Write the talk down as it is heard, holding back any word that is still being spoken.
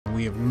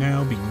we have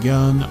now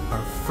begun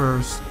our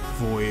first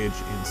voyage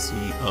in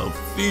Sea of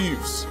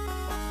Thieves.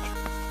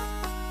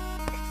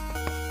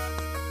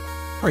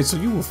 Alright, so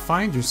you will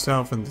find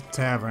yourself in the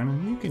tavern,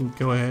 and you can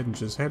go ahead and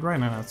just head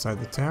right on outside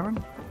the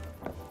tavern.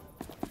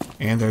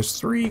 And there's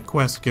 3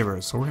 quest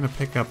givers, so we're going to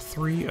pick up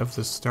 3 of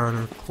the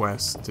starter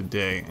quests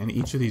today, and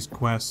each of these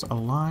quests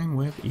align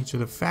with each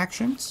of the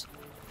factions.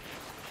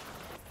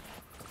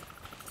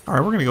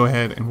 Alright, we're going to go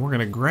ahead and we're going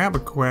to grab a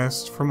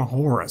quest from a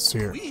Horus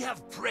here. We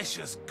have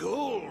precious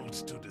gold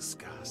to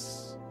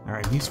discuss.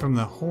 Alright, he's from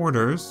the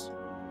Hoarders.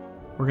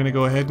 We're going to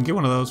go ahead and get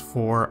one of those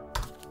for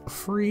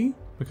free,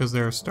 because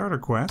they're a starter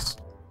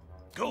quest.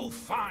 Go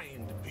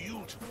find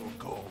beautiful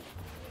gold.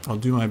 I'll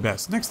do my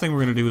best. Next thing we're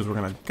going to do is we're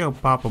going to go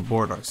pop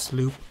aboard our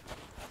sloop,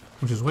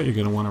 which is what you're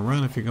going to want to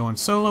run if you're going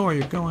solo or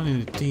you're going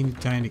in a teeny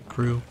tiny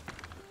crew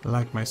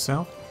like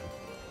myself.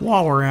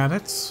 While we're at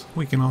it,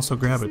 we can also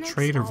grab a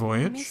trader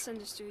voyage.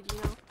 Misunderstood, you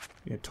know.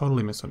 Yeah,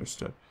 totally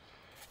misunderstood.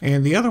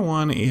 And the other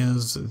one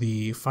is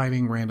the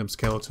Fighting Random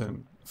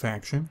Skeleton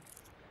faction,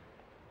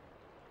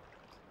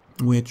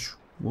 which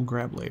we'll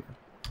grab later.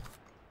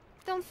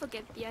 Don't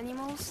forget the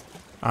animals.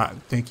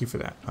 Thank you for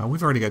that.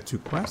 We've already got 2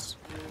 quests.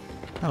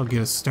 That'll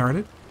get us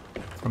started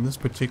from this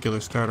particular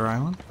starter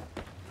island.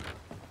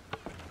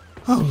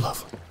 Oh,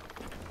 lovely.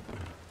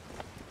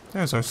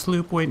 There's our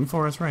sloop waiting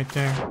for us right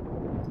there.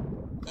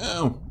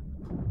 Oh.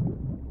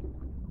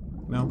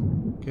 No,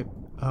 get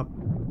up.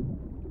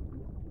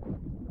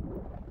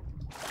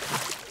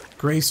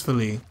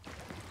 Gracefully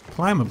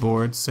climb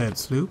aboard said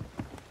sloop.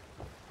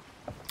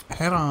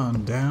 Head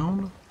on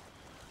down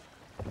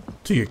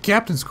to your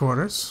captain's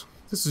quarters.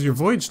 This is your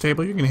voyage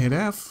table. You're going to hit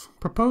F.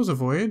 Propose a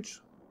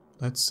voyage.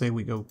 Let's say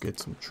we go get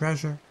some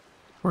treasure.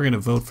 We're going to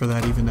vote for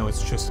that even though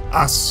it's just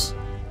us.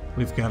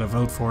 We've got to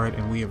vote for it,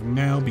 and we have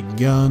now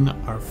begun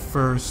our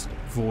first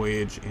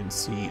voyage in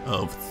Sea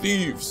of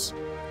Thieves.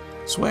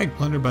 Swag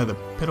plundered by the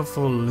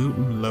pitiful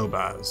Luton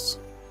Lobas.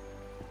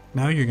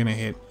 Now you're going to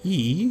hit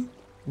E,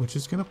 which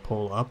is going to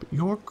pull up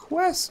your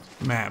quest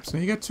maps. Now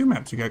you got 2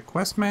 maps. You got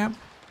quest map,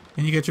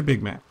 and you got your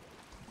big map.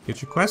 You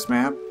get your quest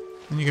map,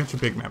 and you got your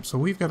big map. So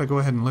we've got to go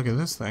ahead and look at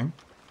this thing.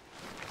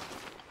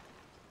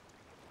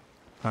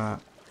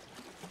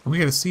 We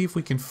got to see if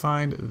we can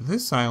find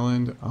this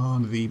island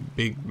on the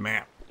big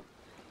map.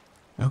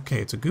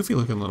 Okay, it's a goofy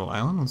looking little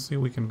island. Let's see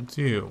what we can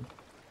do.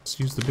 Let's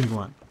use the big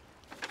one.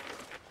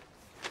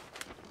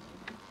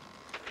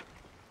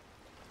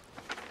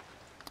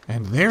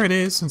 And there it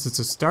is. Since it's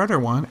a starter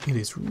one, it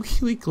is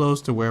really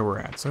close to where we're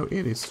at. So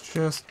it is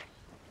just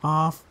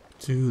off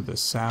to the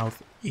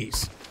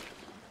southeast.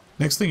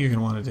 Next thing you're going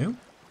to want to do,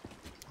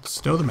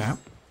 stow the map.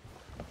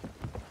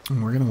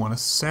 And we're going to want to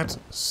set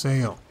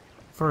sail.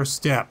 First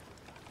step,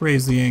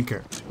 raise the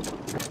anchor.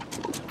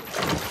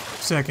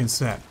 Second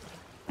step,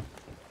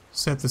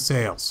 set the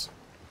sails.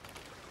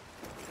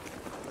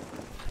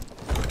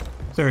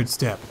 Third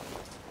step,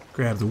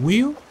 grab the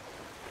wheel.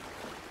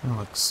 Now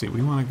let's see,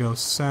 we want to go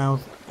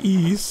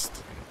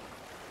southeast.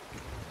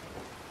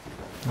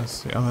 Let's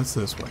see, oh, that's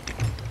this way.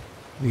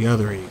 The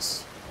other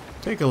east.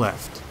 Take a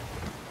left.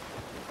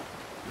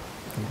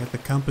 We got the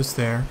compass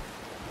there.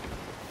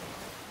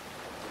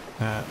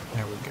 There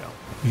we go.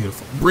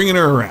 Beautiful. Bringing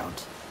her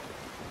around.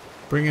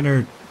 Bringing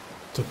her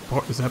to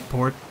port. Is that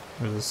port?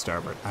 Or is it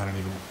starboard? I don't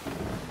even know.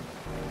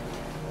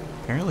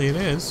 Apparently it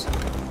is.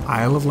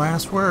 Isle of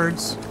Last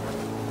Words.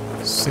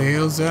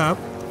 Sails up.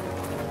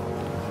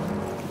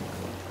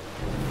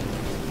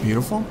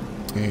 Beautiful.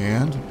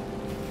 And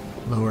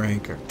lower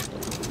anchor.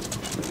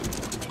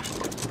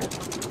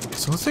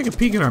 So let's take a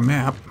peek at our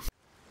map.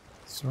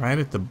 So right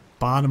at the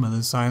bottom of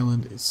this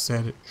island is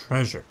said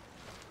treasure.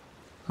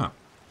 Huh.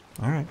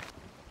 Alright.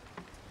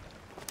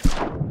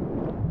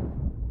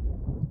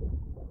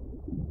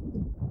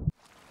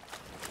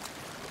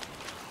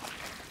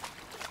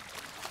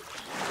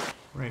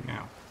 Right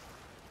now.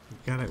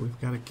 We've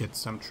gotta get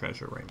some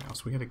treasure right now.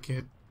 So we gotta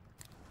get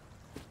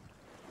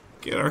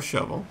our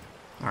shovel.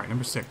 Alright,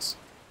 number 6.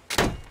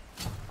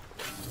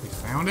 We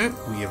found it.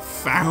 We have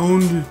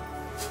found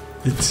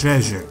the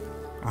treasure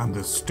on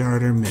the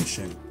starter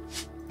mission.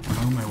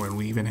 Oh my word,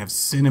 we even have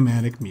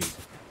cinematic music.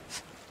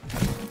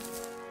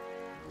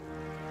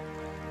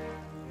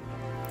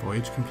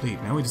 Voyage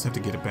complete. Now we just have to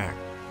get it back.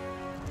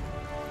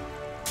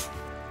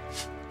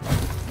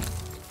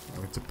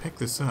 We have to pick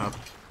this up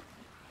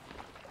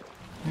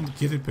and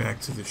get it back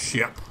to the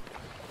ship.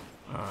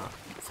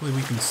 Hopefully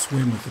we can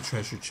swim with the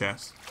treasure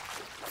chest.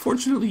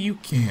 Fortunately, you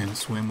can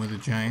swim with a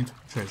giant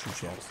treasure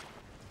chest.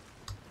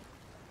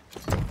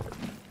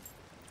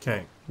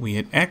 Okay, we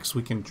hit X,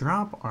 we can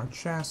drop our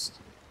chest.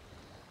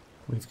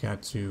 We've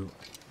got to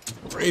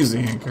raise the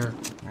anchor.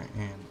 Right,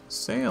 and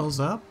sails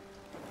up.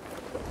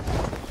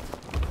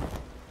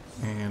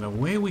 And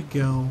away we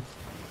go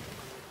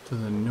to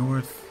the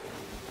northwest.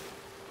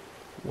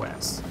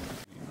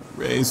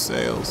 Raise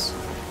sails.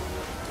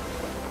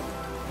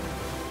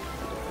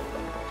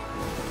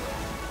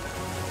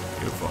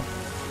 Beautiful.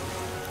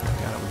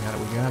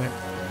 We got it.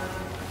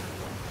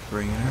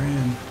 Bringing her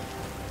in.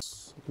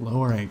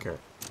 Lower anchor.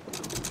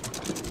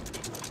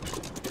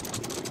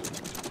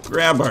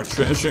 grab our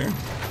treasure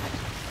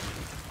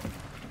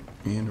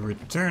and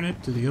return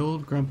it to the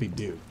old grumpy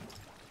dude.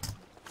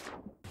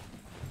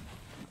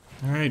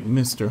 Alright,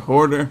 Mr.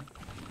 Hoarder.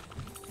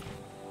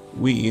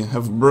 We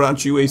have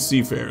brought you a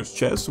seafarer's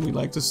chest and we'd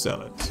like to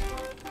sell it.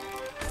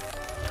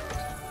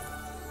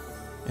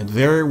 And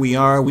there we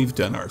are, we've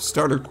done our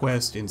starter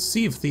quest in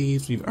Sea of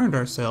Thieves, we've earned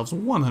ourselves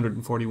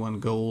 141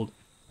 gold,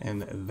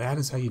 and that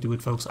is how you do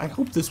it, folks. I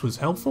hope this was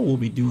helpful. We'll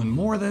be doing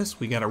more of this.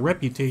 We got a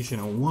reputation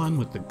of 1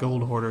 with the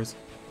gold hoarders.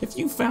 If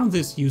you found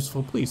this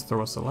useful, please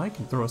throw us a like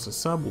and throw us a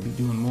sub. We'll be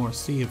doing more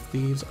Sea of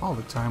Thieves all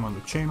the time on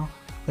the channel.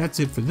 That's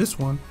it for this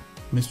one.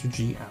 Mr.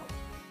 G out.